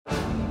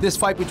This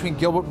fight between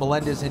Gilbert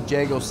Melendez and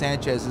Diego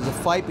Sanchez is a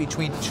fight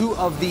between two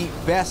of the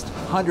best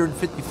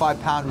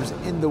 155-pounders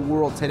in the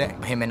world today.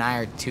 Him and I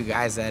are two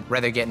guys that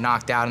rather get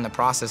knocked out in the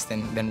process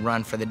than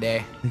run for the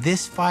day.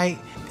 This fight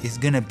is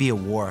gonna be a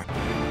war.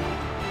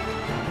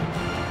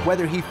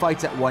 Whether he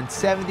fights at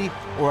 170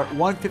 or at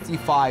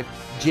 155,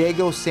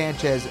 Diego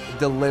Sanchez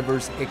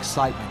delivers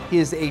excitement. He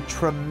is a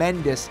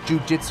tremendous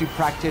jiu-jitsu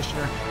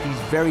practitioner. He's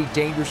very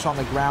dangerous on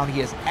the ground. He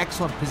has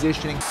excellent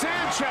positioning.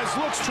 Sanchez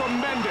looks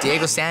tremendous.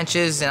 Diego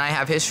Sanchez and I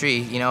have history,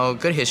 you know,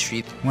 good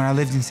history. When I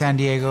lived in San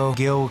Diego,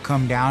 Gil would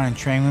come down and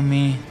train with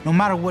me. No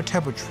matter what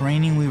type of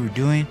training we were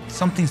doing,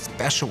 something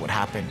special would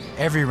happen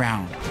every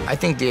round. I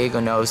think Diego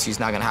knows he's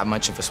not gonna have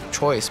much of a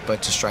choice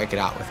but to strike it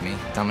out with me.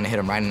 I'm gonna hit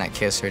him right in that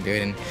kisser,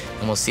 dude, and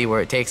we'll see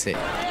where it takes it.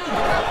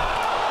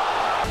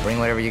 Bring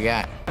whatever you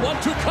got.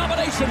 1-2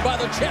 combination by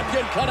the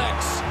champion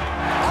connects.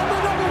 I'm the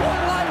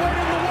 #1 lightweight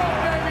in the world,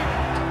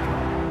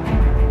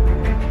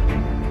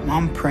 baby.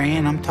 I'm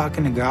praying, I'm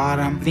talking to God,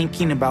 I'm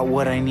thinking about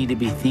what I need to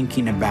be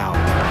thinking about.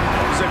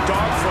 It's a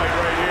dogfight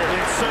right here.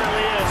 It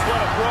certainly is. What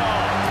a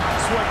brawl.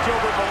 That's what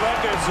Gilbert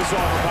Melendez is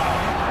all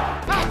about.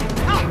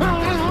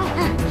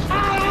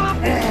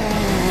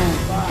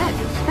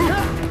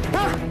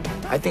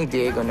 I think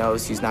Diego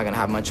knows he's not gonna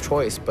have much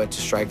choice but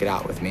to strike it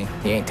out with me.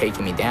 He ain't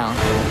taking me down.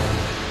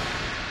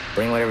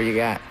 Bring whatever you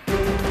got.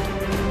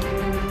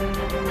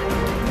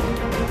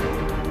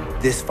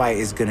 This fight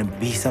is gonna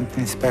be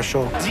something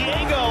special.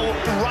 Diego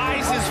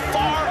rises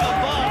far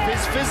above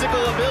his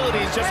physical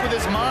abilities just with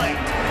his mind.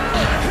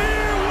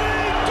 Here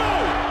we go!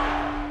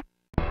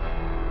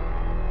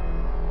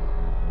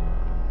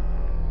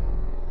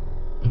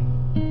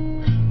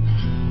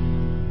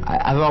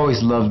 I've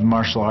always loved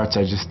martial arts.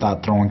 I just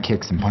thought throwing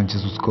kicks and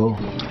punches was cool.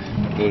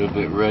 A little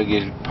bit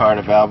rugged part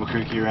of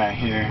Albuquerque right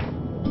here,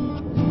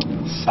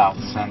 South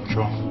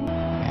Central.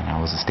 And I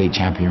was a state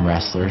champion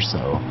wrestler,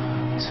 so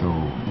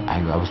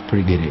I was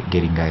pretty good at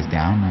getting guys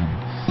down,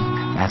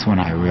 and that's when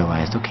I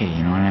realized, okay,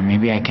 you know what,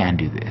 maybe I can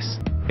do this.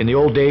 In the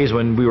old days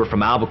when we were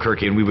from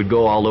Albuquerque and we would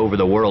go all over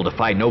the world to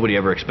fight, nobody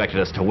ever expected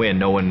us to win.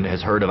 No one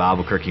has heard of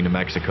Albuquerque, New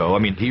Mexico. I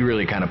mean, he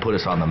really kind of put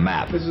us on the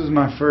map. This was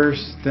my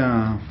first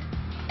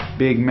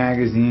big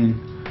magazine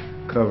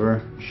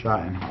cover,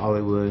 shot in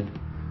Hollywood.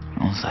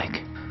 I was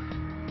like,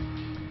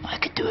 I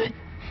could do it.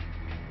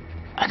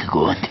 I could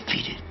go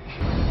undefeated.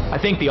 I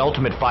think The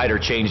Ultimate Fighter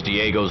changed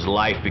Diego's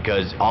life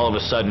because all of a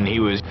sudden he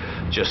was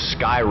just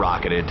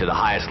skyrocketed to the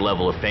highest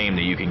level of fame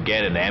that you can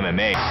get in the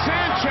MMA.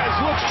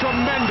 Sanchez looks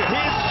tremendous.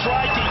 His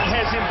striking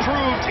has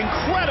improved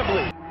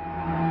incredibly.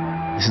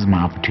 This is my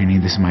opportunity.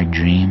 This is my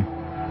dream.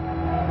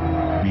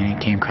 I mean, it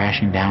came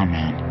crashing down,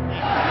 man.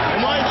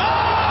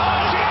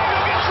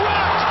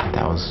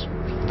 That was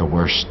the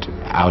worst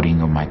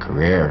outing of my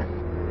career.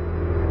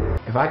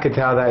 If I could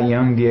tell that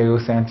young Diego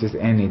Sanchez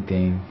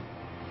anything,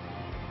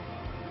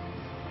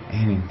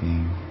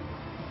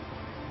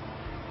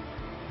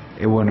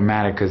 it wouldn't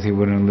matter because he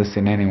wouldn't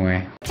listen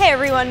anyway. Hey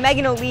everyone,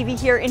 Megan O'Leary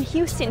here in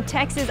Houston,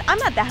 Texas.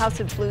 I'm at the House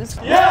of Blues.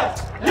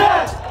 Yes!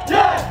 Yes!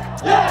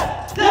 Yes!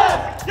 Yes!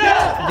 Yes!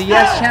 Yes! The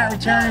yes chant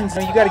returns.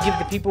 You got to give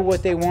the people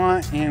what they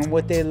want and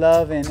what they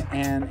love, and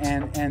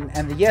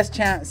the yes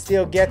chant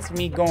still gets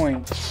me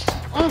going.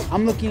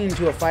 I'm looking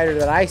into a fighter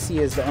that I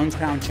see as the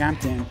uncrowned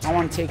champion. I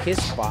want to take his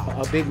spot.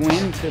 A big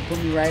win to put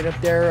me right up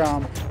there,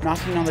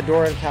 knocking on the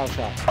door of the title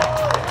shot.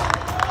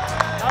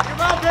 Knock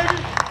him out,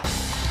 baby!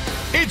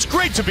 It's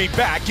great to be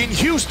back in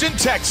Houston,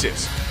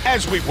 Texas,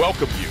 as we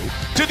welcome you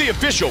to the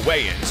official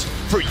weigh-ins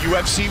for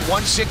UFC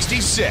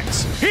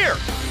 166. Here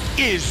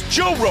is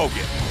Joe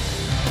Rogan.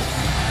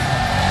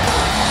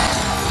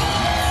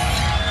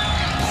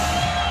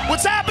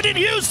 What's happening,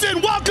 Houston?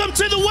 Welcome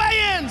to the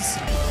weigh-ins.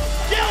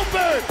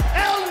 Gilbert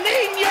El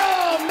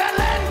Nino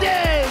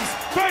Melendez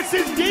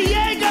versus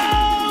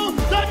Diego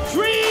the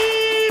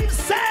Dream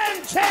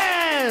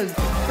Sanchez.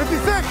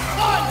 56.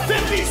 On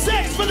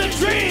 56 for the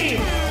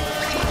Dream.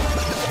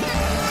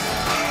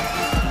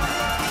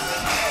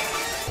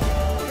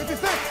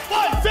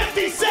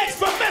 56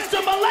 for Mr.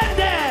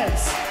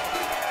 Melendez!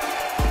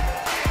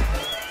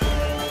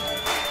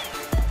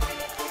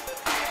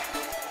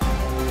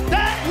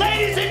 That,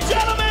 ladies and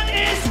gentlemen,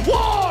 is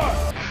war!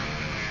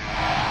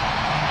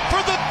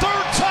 For the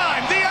third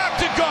time, the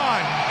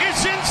Octagon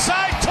is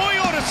inside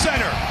Toyota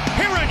Center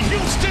here in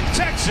Houston,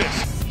 Texas.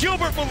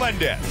 Gilbert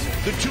Melendez,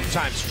 the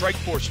two-time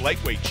Strikeforce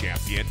lightweight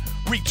champion,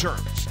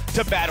 returns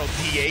to battle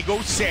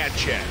Diego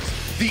Sanchez,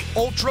 the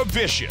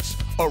ultra-vicious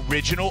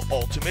original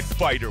Ultimate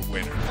Fighter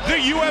winner. The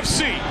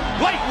UFC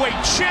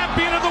lightweight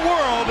champion of the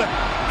world,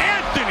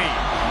 Anthony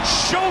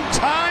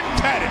Showtime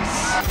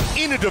Pettis.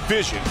 In a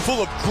division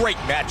full of great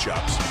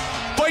matchups,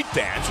 fight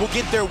fans will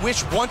get their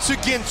wish once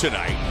again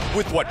tonight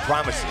with what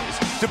promises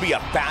to be a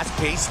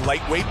fast-paced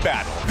lightweight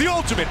battle. The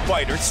Ultimate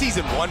Fighter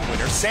Season 1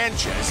 winner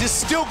Sanchez is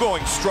still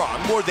going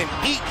strong more than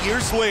 8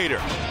 years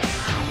later.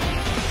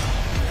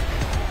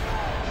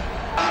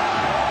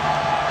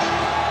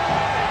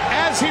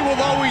 As he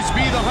will always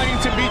be the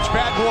Huntington Beach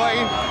bad boy,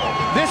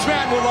 this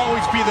man will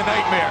always be the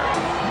nightmare.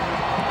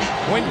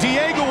 When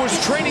Diego was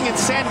training in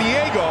San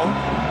Diego,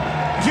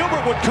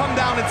 Gilbert would come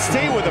down and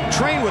stay with him,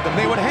 train with him.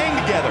 They would hang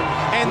together.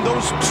 And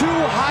those two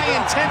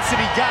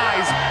high-intensity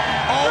guys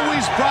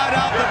always brought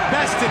out the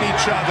best in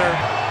each other.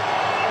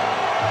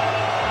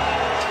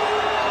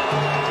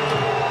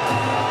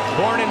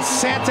 Born in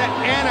Santa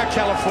Ana,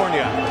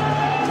 California,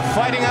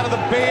 fighting out of the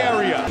Bay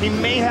Area. He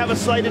may have a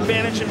slight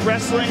advantage in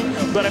wrestling,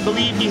 but I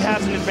believe he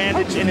has an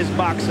advantage in his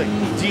boxing.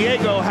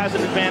 Diego has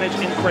an advantage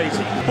in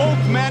crazy. Both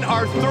men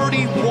are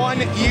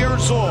 31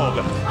 years old.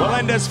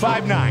 Melendez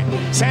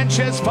 5'9",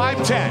 Sanchez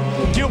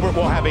 5'10". Gilbert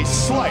will have a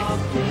slight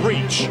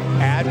reach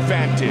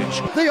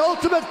advantage. The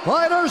Ultimate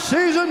Fighter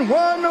Season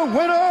 1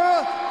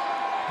 winner,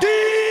 Diego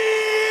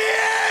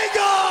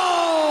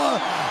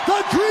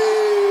the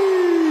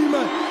Dream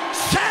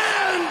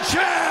Sanchez!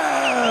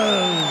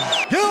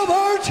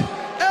 Gilbert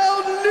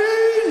El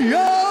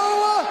Nino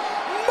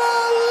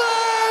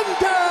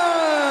Melendez!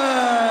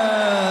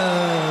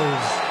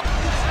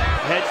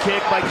 Head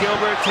kick by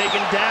Gilbert,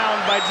 taken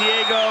down by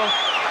Diego.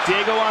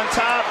 Diego on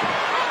top.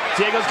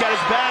 Diego's got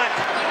his back.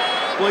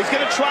 Well, he's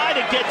going to try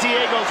to get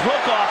Diego's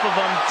hook off of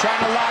him.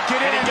 Trying to lock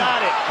it in. And he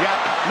got it. Yeah.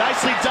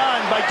 Nicely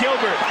done by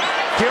Gilbert.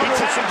 Gilbert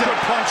with some good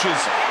punches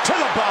to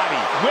the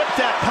body. Whipped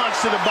that punch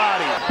to the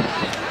body.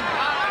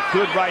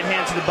 Good right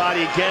hand to the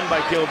body again by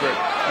Gilbert.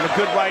 And a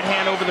good right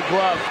hand over the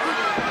glove.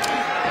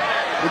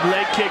 Good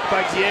leg kick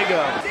by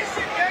Diego.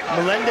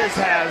 Melendez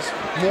has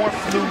more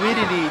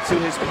fluidity to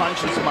his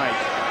punches, Mike.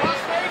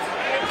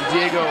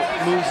 Diego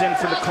moves in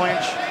for the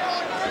clinch.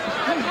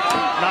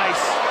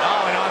 Nice.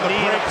 Oh, and on the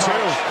break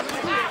too.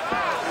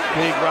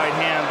 Big right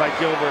hand by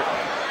Gilbert.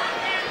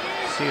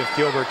 See if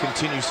Gilbert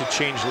continues to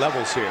change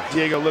levels here.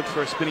 Diego looked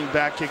for a spinning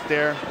back kick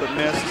there, but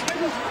missed.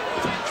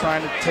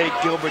 Trying to take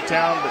Gilbert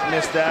down, but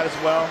missed that as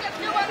well.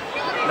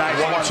 Nice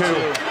 1-2.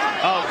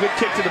 Oh, good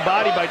kick to the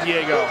body by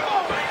Diego.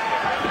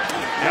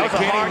 That was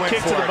a hard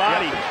kick to the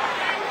body.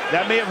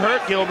 That may have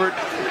hurt Gilbert.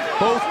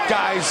 Both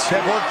guys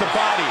have worked the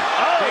body.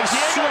 Oh, they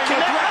swing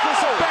with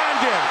reckless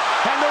abandon.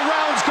 And the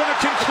round's going to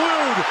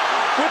conclude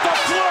with a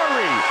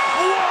flurry.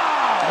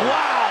 Wow!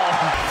 Wow!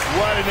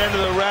 What an end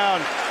of the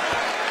round.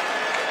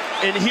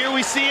 And here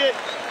we see it.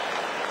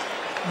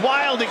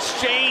 Wild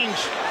exchange.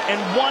 And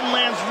one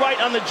lands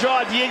right on the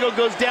jaw. Diego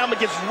goes down but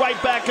gets right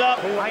back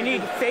up. I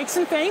need fakes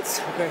and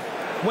feints. Okay.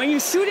 When you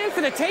shoot in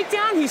for the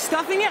takedown, he's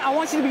stuffing it. I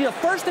want you to be the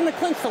first in the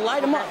clinch to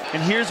light him up.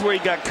 And here's where he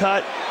got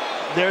cut.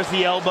 There's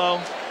the elbow.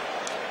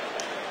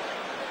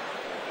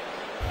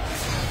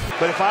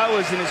 But if I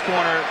was in his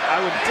corner,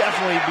 I would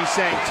definitely be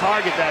saying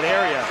target that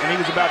area. And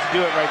he was about to do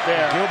it right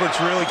there. Gilbert's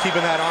really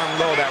keeping that arm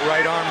low, that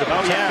right arm to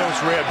protect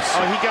those ribs.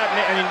 Oh, he got,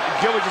 I mean,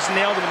 Gilbert just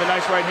nailed him with a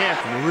nice right hand.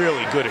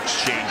 Really good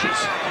exchanges.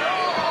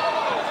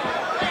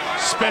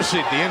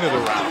 Especially at the end of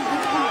the round.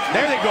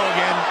 There they go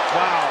again.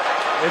 Wow.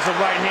 There's a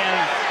right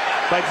hand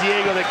by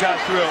Diego that got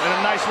through. And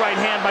a nice right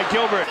hand by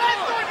Gilbert.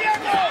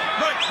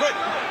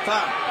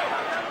 Stop.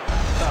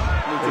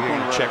 They're going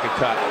to check a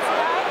cut.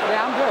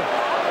 Yeah, I'm good.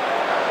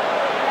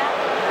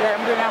 Yeah,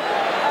 I'm good now.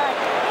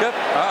 Good.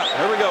 All right,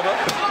 here we go, bud.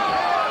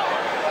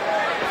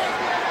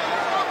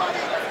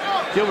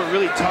 Gilbert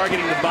really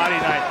targeting the body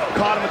tonight.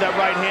 Caught him with that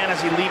right hand as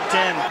he leaped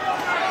in.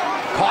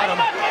 Caught him.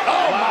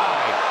 Oh,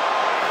 my.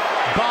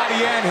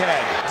 Body and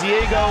head.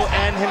 Diego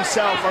and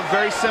himself are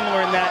very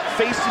similar in that,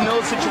 faced in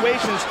those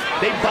situations,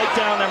 they bite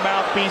down their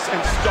mouthpiece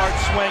and start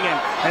swinging.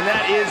 And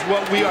that is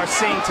what we are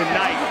seeing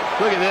tonight.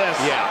 Look at this.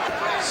 Yeah.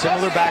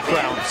 Similar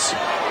backgrounds.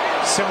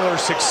 Similar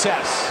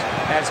success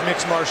as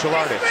mixed martial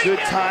artists.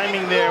 Good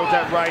timing there with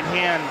that right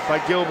hand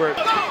by Gilbert.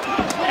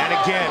 And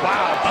again.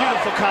 Wow,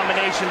 beautiful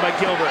combination by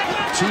Gilbert.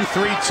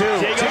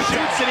 2-3-2. Diego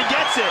shoots and he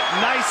gets it.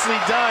 Nicely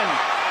done.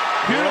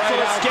 Beautiful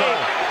escape.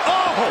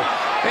 Oh!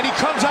 And he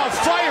comes out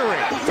firing.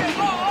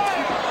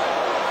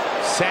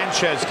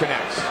 Sanchez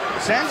connects.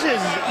 Sanchez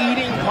is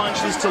eating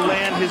punches to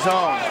land his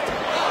own.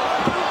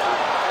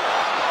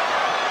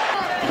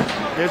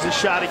 There's a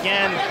shot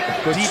again.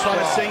 Good deep sprawl.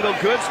 on a single.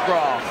 Good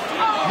sprawl.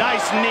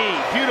 Nice knee.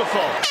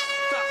 Beautiful.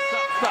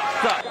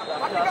 Stop.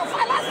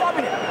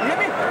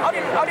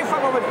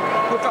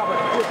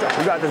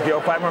 You got this, Gil.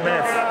 5 more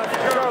minutes.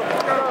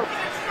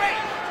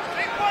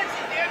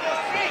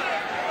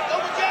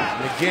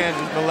 And again,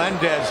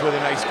 Melendez with a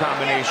nice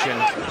combination.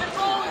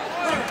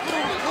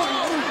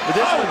 But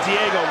this is what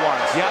Diego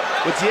wants. Yep.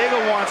 What Diego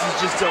wants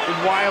is just a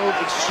wild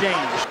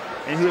exchange.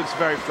 And he looks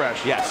very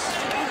fresh. Yes.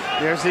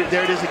 There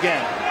it is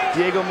again.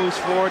 Diego moves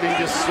forward and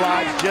just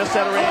slides just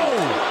out of range. Oh,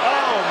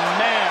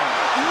 man.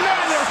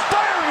 Man, they're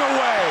firing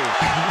away.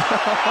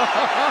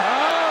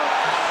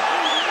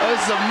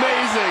 That's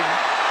amazing.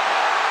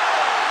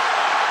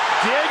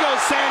 Diego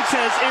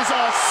Sanchez is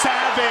a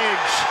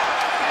savage.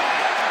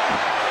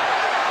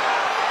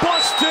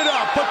 Busted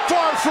up, but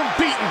far from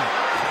beaten.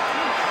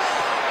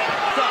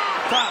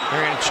 Stop.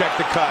 They're going to check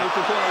the cut.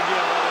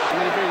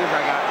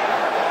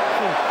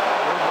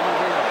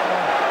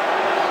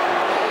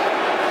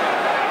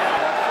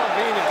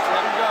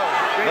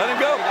 Let him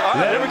go. All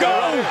right, Let him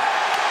go.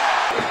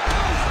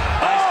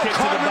 Nice kick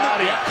to the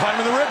body. Caught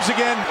him in the ribs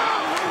again.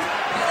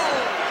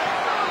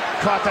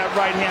 Caught that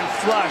right hand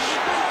flush.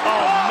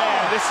 Oh,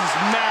 man, this is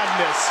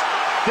madness.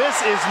 This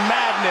is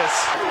madness.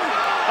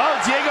 Oh,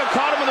 Diego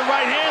caught him with the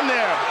right hand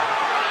there.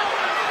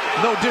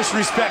 No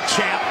disrespect,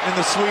 champ, in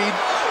the Swede.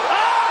 Oh!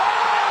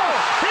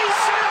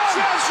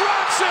 Sanchez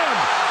rocks him.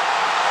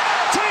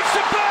 Takes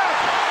it back.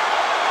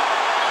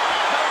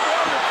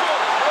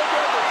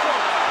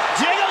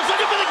 Diego's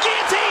looking for the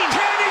guillotine.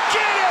 Can he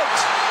get it?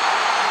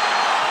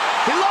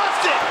 He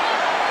lost it.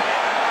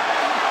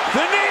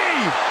 The knee.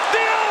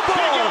 The elbow.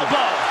 Big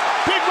elbow.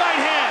 Big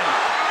right hand.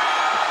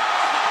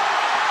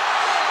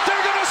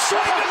 They're going to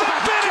swing to the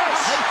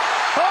finish.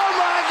 Oh,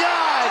 my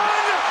God.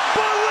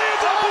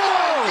 Unbelievable.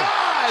 Oh, my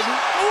God.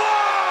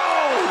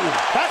 Whoa.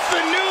 That's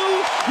the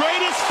new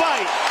greatest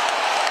fight.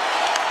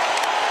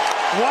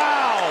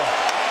 Wow.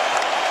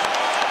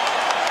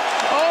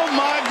 Oh,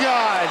 my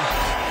God.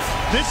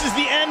 This is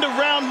the end of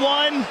round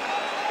one.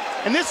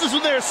 And this is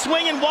when they're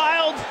swinging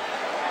wild.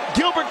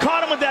 Gilbert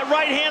caught him with that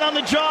right hand on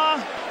the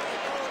jaw.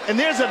 And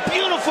there's a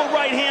beautiful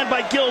right hand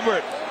by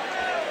Gilbert.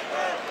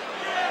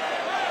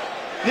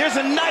 There's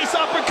a nice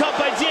uppercut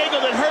by Diego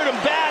that hurt him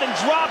bad and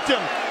dropped him.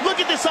 Look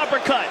at this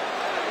uppercut.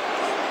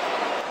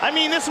 I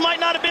mean, this might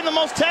not have been the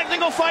most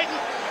technical fight,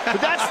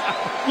 but that's,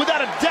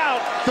 without a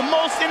doubt, the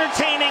most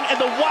entertaining and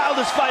the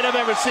wildest fight I've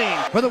ever seen.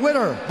 For the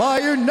winner by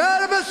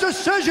unanimous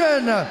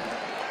decision,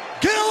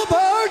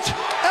 Gilbert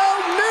El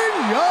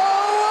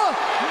Nino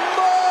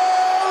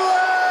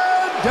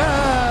Melendez.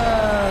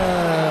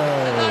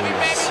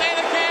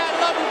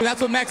 That's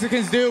what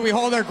Mexicans do. We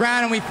hold our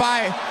ground and we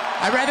fight.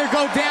 I'd rather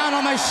go down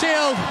on my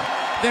shield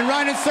than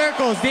run in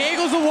circles.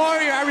 Diego's a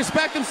warrior. I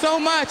respect him so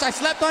much. I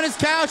slept on his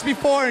couch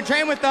before and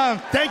trained with him.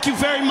 Thank you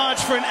very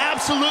much for an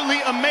absolutely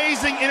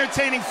amazing,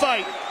 entertaining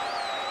fight.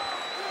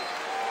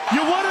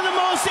 You're one of the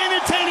most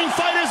entertaining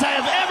fighters I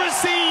have ever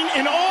seen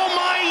in all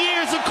my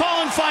years of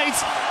calling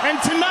fights,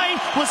 and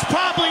tonight was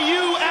probably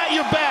you at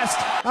your best.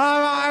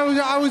 I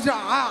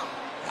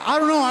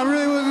don't know. I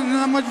really wasn't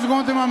that much was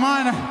going through my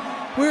mind.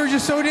 We were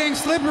just so dang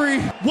slippery.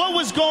 What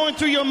was going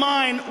through your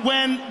mind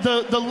when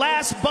the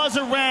last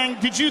buzzer rang?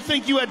 Did you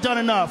think you had done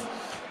enough?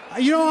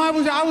 You know, I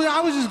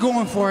was just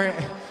going for it.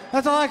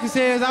 That's all I can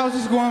say is I was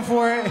just going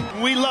for it.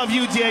 We love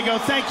you, Diego.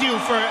 Thank you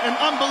for an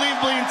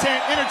unbelievably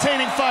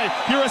entertaining fight.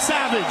 You're a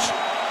savage.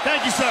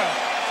 Thank you, sir.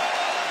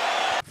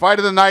 Fight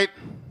of the night,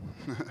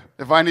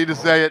 if I need to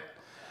say it,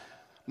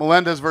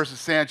 Melendez versus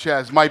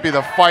Sanchez might be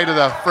the fight of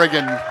the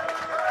friggin',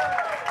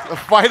 the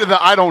fight of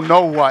the I don't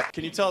know what.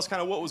 Can you tell us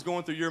kind of what was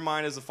going through your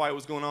mind as the fight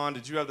was going on?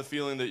 Did you have the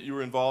feeling that you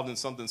were involved in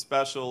something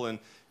special? And,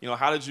 you know,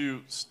 how did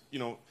you,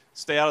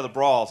 stay out of the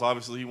brawls?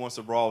 Obviously, he wants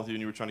to brawl with you,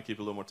 and you were trying to keep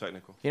it a little more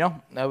technical. You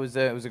know, it was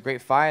a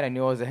great fight. I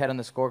knew I was ahead on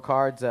the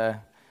scorecards.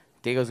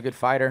 Diego's a good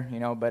fighter,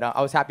 but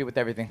I was happy with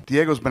everything.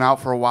 Diego's been out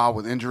for a while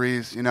with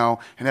injuries, and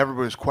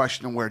everybody's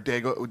questioning where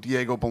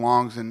Diego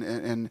belongs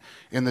in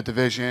the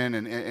division,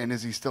 and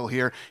is he still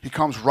here? He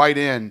comes right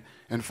in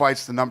and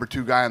fights the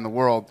 #2 guy in the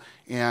world,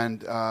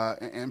 and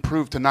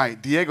proved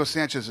tonight. Diego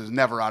Sanchez is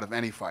never out of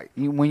any fight.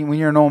 When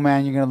you're an old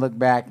man, you're gonna look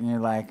back and you're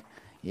like,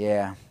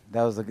 yeah,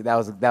 that was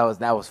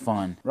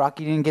fun.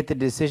 Rocky didn't get the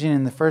decision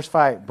in the first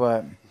fight,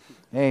 but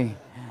hey,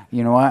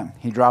 you know what?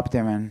 He dropped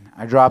him, and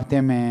I dropped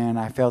him, and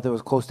I felt it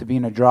was close to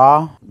being a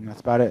draw. And that's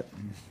about it.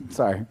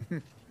 Sorry.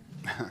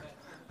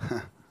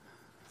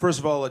 First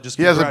of all,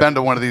 he hasn't been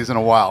to one of these in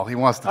a while. He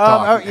wants to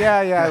talk. Yeah,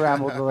 I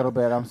rambled a little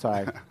bit. I'm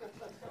sorry.